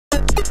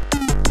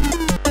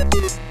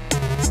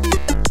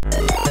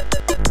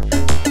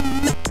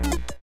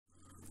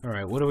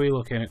Alright, what are we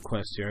looking at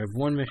quests here? I have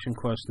one mission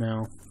quest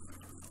now.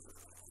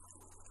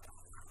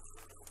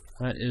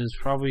 That is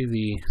probably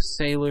the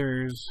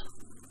sailors,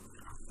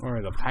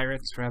 or the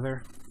pirates,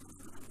 rather.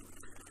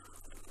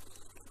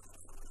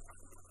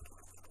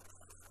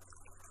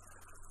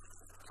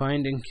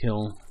 Find and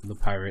kill the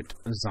pirate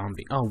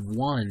zombie. Oh,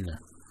 one!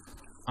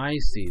 I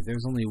see,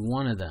 there's only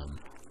one of them.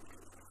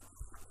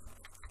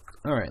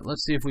 Alright,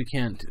 let's see if we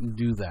can't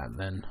do that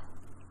then.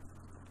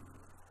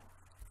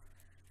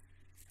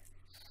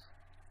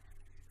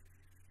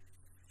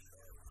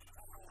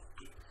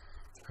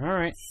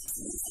 Alright.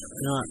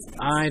 No,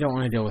 I don't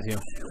want to deal with you.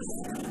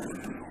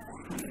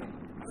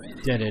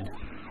 Deaded.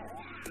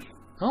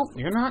 Oh,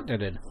 you're not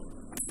deaded.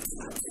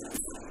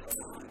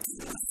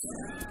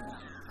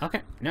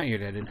 Okay, now you're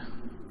deaded.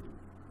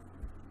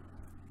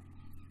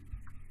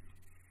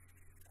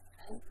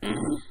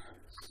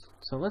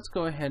 So let's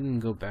go ahead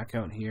and go back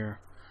out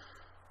here.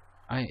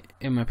 I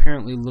am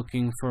apparently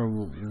looking for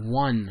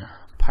one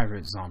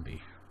pirate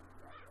zombie.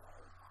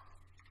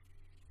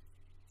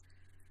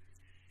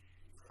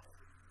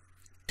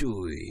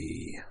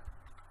 Dewey.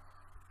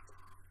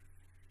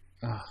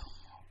 You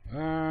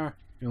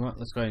know what?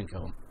 Let's go ahead and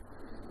kill him.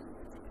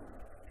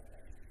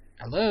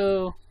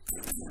 Hello?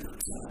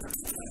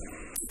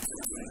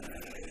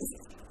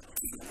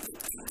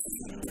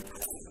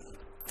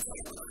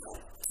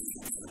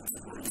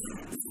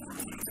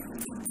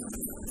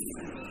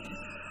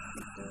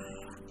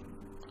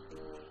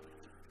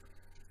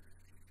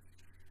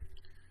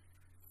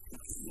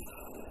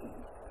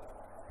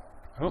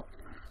 Oh.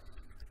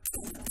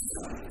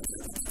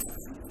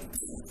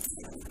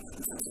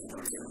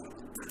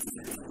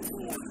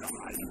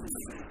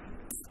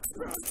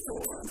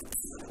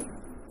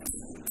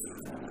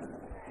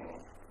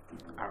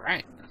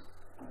 Alright.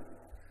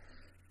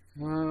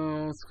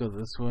 Well, let's go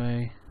this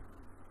way.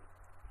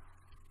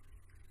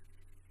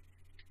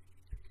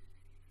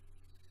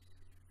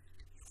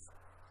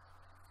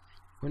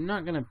 We're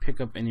not going to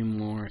pick up any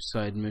more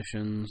side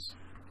missions.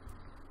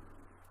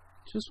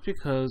 Just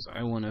because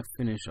I want to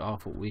finish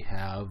off what we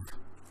have.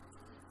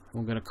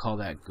 We're going to call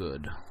that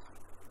good.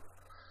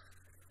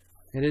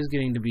 It is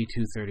getting to be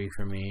 2:30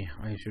 for me.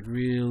 I should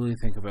really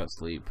think about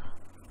sleep.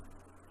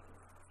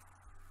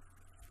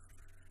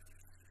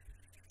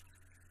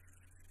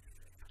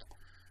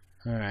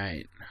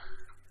 Alright.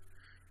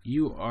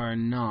 You are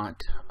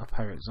not a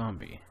pirate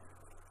zombie.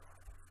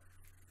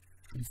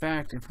 In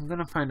fact, if I'm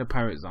gonna find a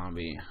pirate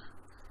zombie...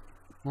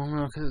 Well,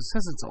 no, because it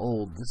says it's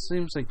old. This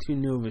seems like too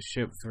new of a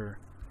ship for...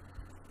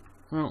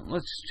 Well,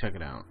 let's just check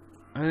it out.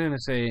 I'm gonna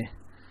say...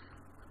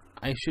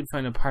 I should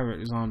find a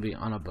pirate zombie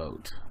on a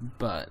boat.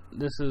 But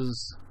this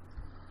is...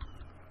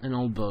 an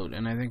old boat,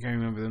 and I think I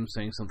remember them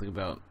saying something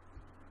about...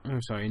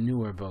 I'm sorry, a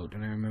newer boat,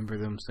 and I remember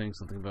them saying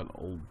something about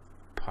old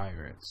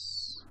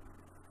pirates.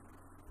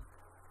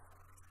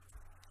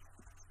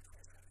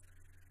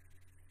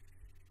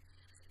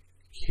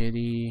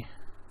 Kitty.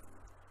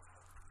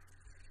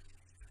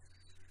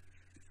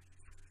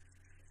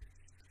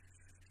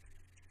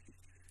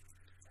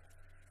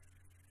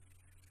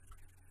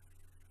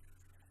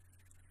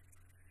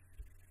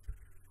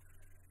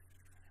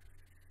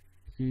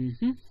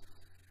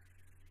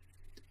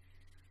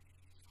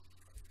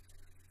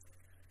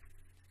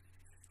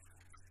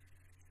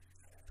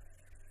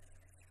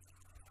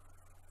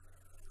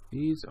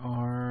 These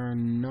are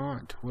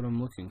not what I'm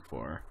looking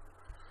for.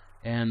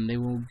 And they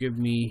will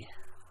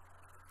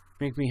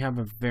make me have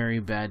a very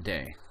bad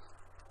day.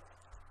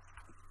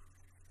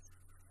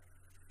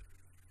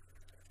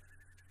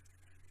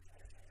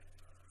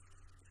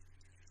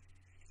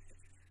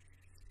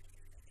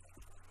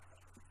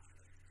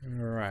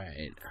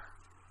 Right.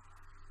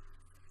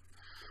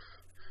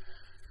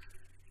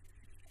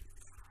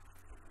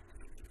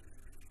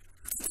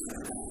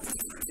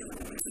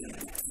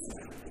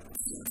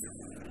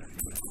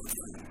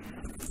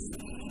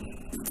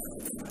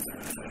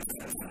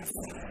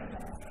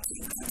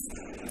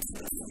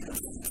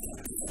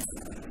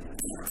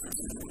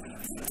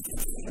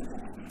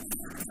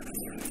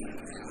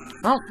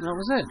 Oh, that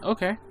was it.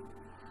 Okay.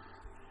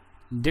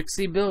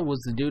 Dixie Bill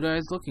was the dude I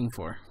was looking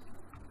for.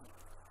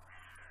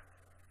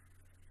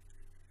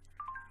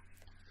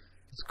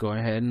 Let's go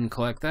ahead and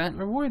collect that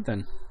reward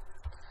then.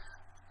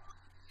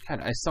 God,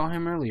 I saw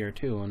him earlier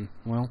too, and,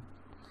 well,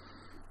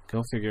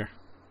 go figure.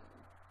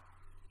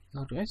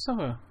 Oh, do I still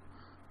have a...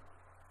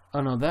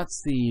 Oh no,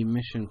 that's the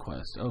mission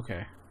quest.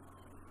 Okay.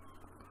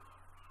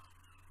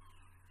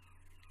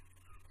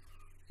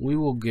 We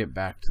will get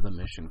back to the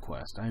mission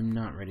quest. I'm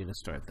not ready to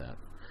start that.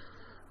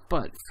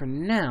 But for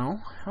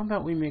now, how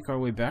about we make our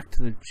way back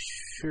to the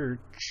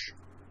church?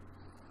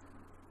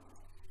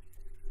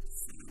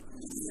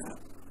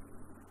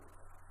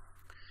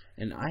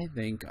 And I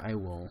think I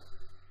will...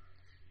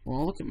 Well,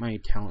 I'll look at my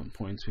talent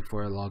points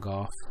before I log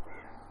off.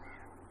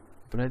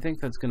 But I think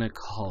that's going to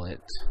call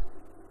it.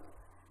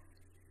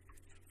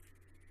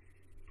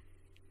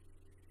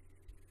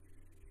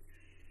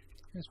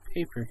 There's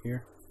paper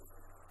here.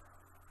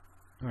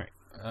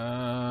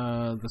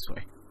 Alright, this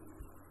way.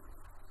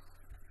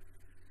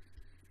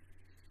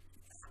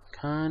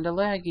 kinda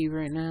laggy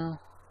right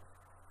now.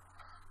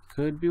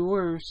 Could be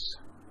worse.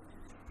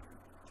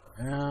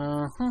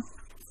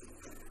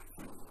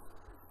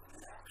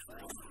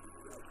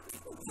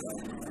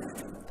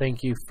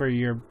 Thank you for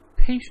your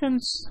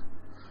patience.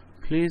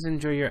 Please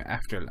enjoy your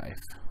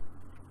afterlife.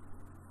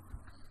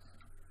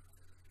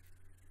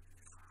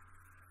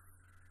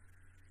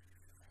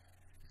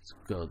 Let's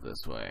go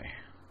this way.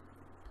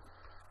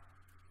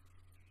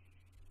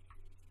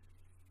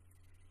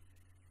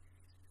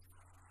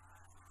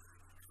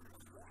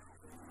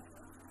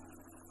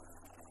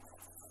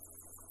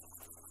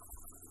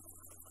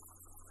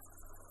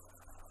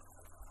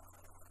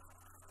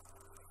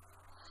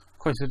 Of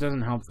course, it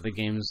doesn't help that the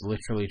game is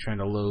literally trying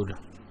to load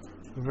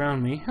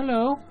around me.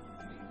 Hello!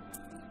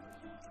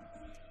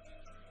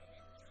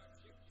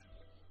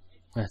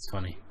 That's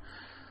funny.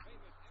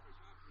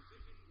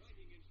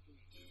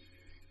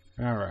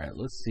 Alright,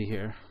 let's see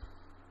here.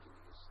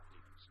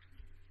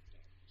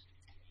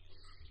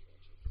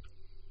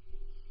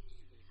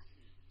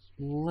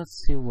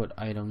 Let's see what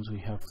items we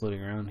have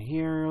floating around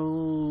here.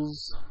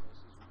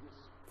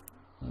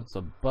 That's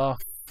a buff.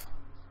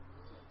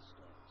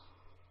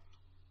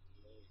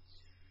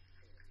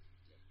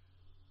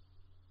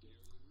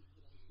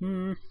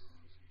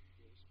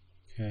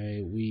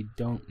 Okay, we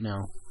don't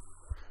know.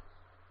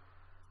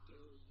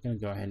 I'm gonna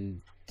go ahead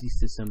and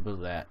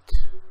disassemble that.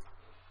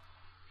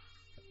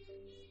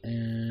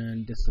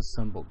 And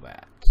disassemble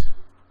that.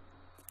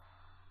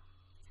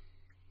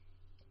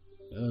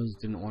 Those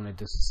didn't want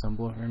to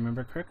disassemble if I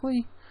remember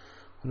correctly.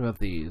 What about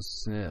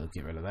these? I'll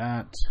get rid of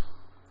that.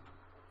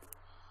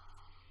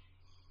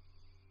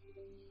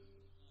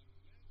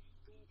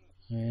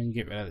 And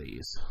get rid of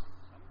these.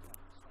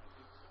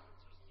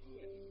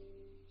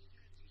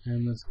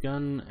 And this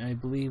gun, I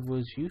believe,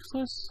 was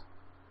useless.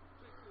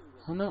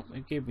 Oh no,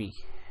 it gave me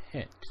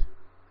hit.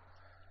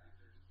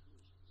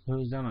 It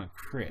was down on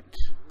crit.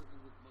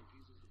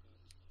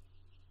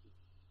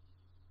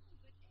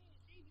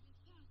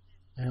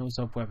 And it was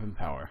up weapon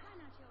power.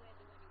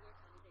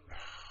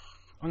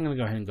 I'm gonna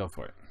go ahead and go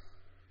for it.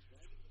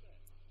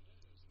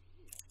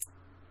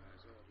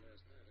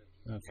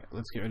 Okay,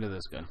 let's get rid of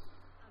this gun.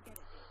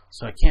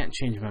 So I can't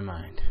change my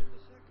mind.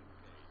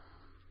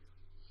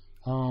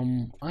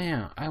 Oh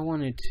yeah, I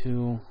wanted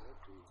to...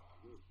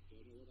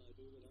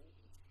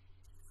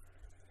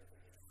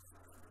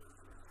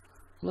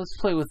 Let's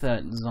play with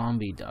that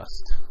zombie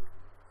dust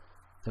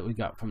that we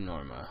got from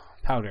Norma.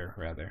 Powder,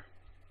 rather.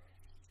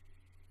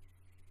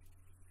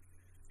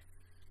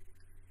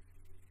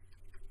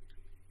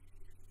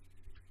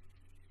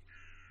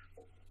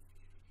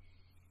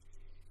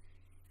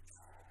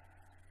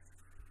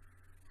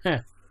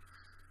 Heh.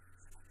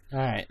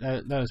 Alright,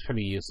 that was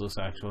pretty useless,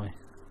 actually.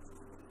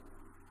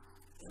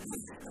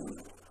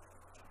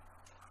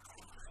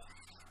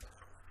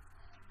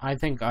 I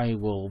think I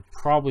will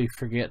probably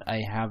forget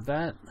I have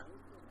that.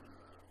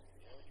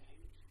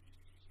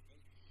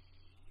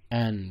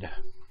 And,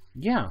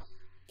 yeah.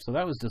 So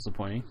that was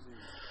disappointing.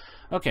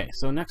 Okay,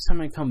 so next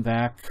time I come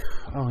back...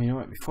 Oh, you know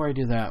what? Before I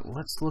do that,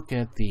 let's look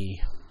at the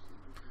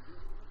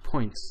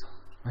points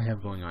I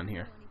have going on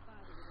here.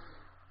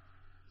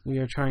 We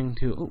are trying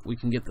to... Oh, we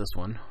can get this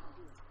one.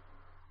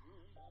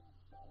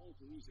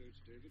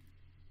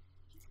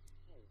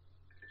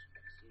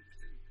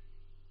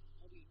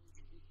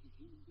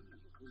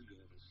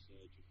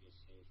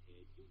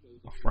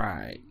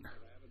 Right.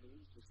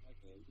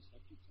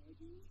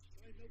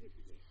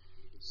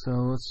 So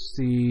let's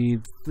see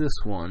this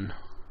one.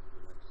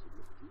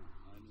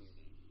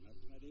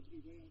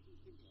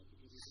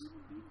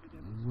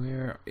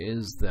 Where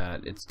is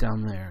that? It's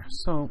down there.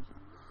 So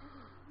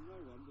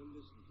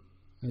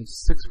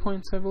it's 6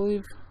 points, I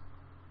believe.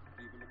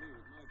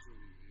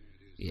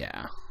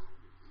 Yeah.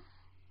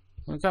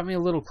 Well, it got me a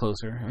little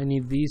closer. I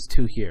need these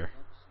two here.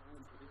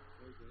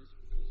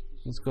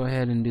 Let's go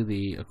ahead and do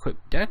the equip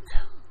deck.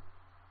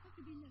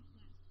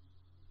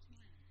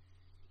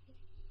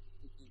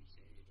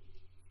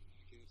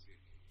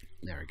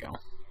 There we go.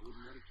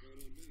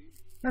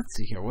 Let's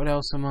see here. What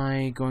else am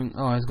I going...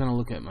 Oh, I was going to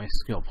look at my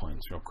skill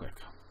points real quick.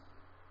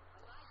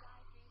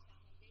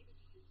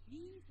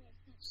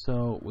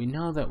 So, we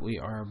know that we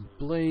are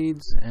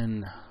blades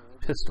and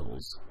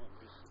pistols.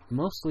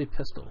 Mostly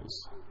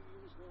pistols.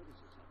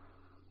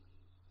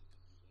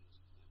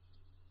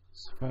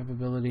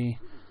 Survivability.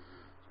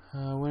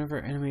 Whenever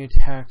enemy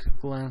attack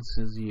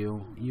glances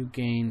you, you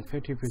gain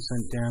 50%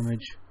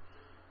 damage.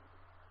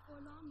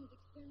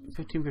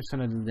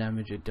 15% of the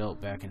damage it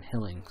dealt back in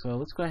healing. So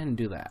let's go ahead and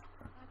do that.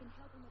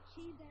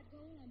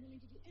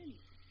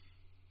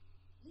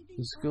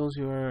 The skills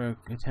you are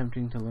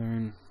attempting to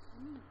learn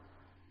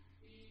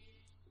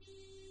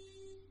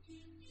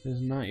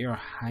is not your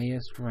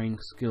highest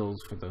ranked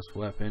skills for this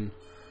weapon.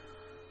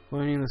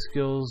 Learning the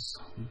skills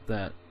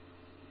that...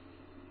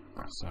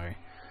 Oh, sorry.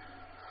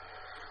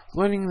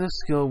 Learning this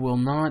skill will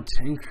not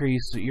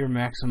increase your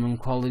maximum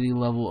quality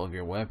level of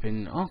your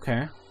weapon.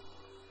 Okay.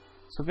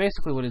 So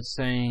basically what it's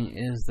saying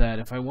is that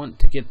if I want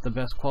to get the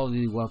best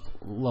quality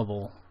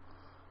level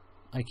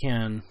I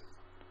can,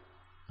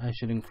 I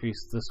should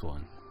increase this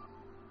one.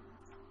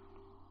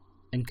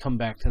 and come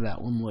back to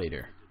that one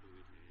later.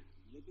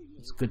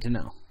 It's good to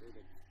know.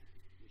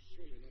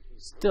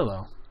 Still,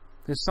 though,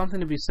 there's something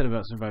to be said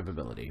about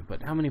survivability,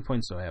 but how many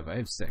points do I have? I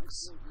have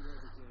 6.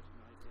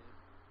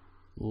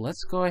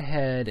 Let's go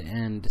ahead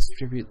and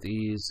distribute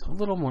these a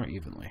little more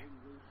evenly.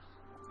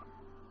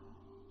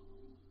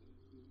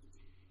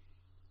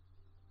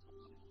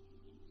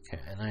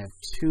 Okay, and I have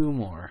 2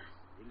 more.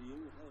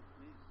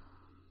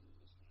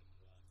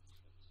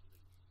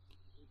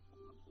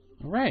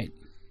 Alright.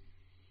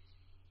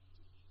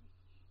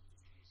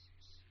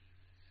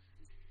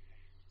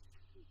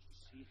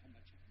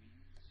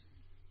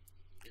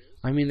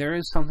 I mean, there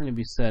is something to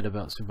be said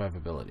about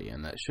survivability,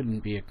 and that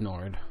shouldn't be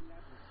ignored.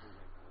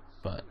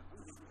 But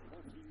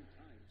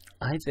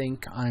I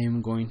think I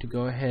am going to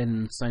go ahead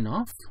and sign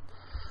off.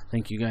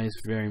 Thank you guys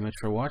very much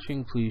for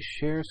watching. Please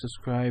share,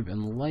 subscribe,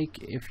 and like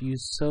if you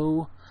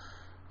so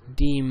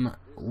deem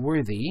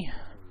worthy.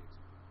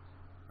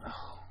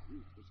 Oh.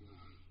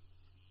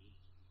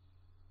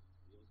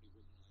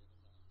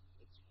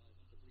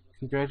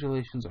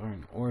 Congratulations are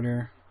in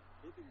order.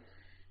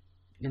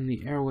 In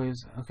the airwaves.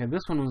 Okay,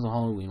 this one was a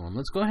Halloween one.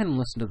 Let's go ahead and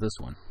listen to this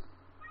one.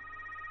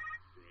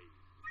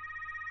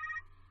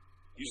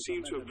 You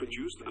seem to have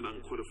produced an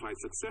unqualified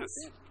success.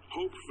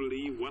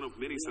 Hopefully one of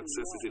many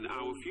successes in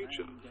our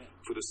future,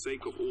 for the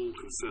sake of all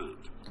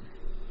concerned.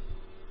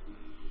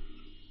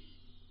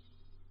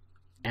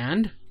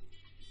 And?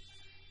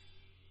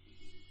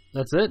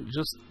 That's it?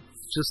 Just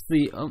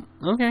the...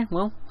 okay,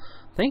 well,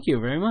 thank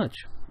you very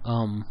much.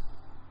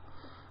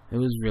 It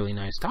was really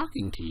nice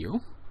talking to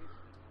you.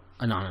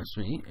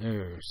 Anonymously,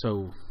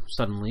 so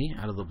suddenly,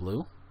 out of the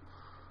blue.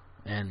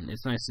 And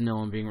it's nice to know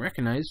I'm being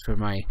recognized for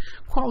my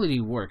quality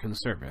work and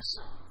service.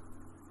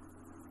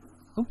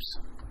 Oops.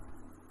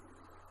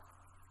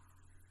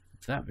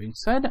 With that being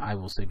said, I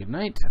will say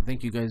goodnight.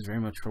 Thank you guys very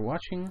much for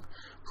watching.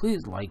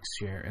 Please like,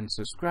 share, and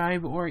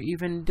subscribe, or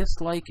even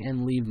dislike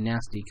and leave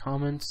nasty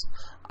comments.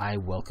 I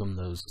welcome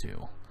those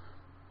too.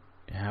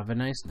 Have a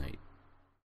nice night.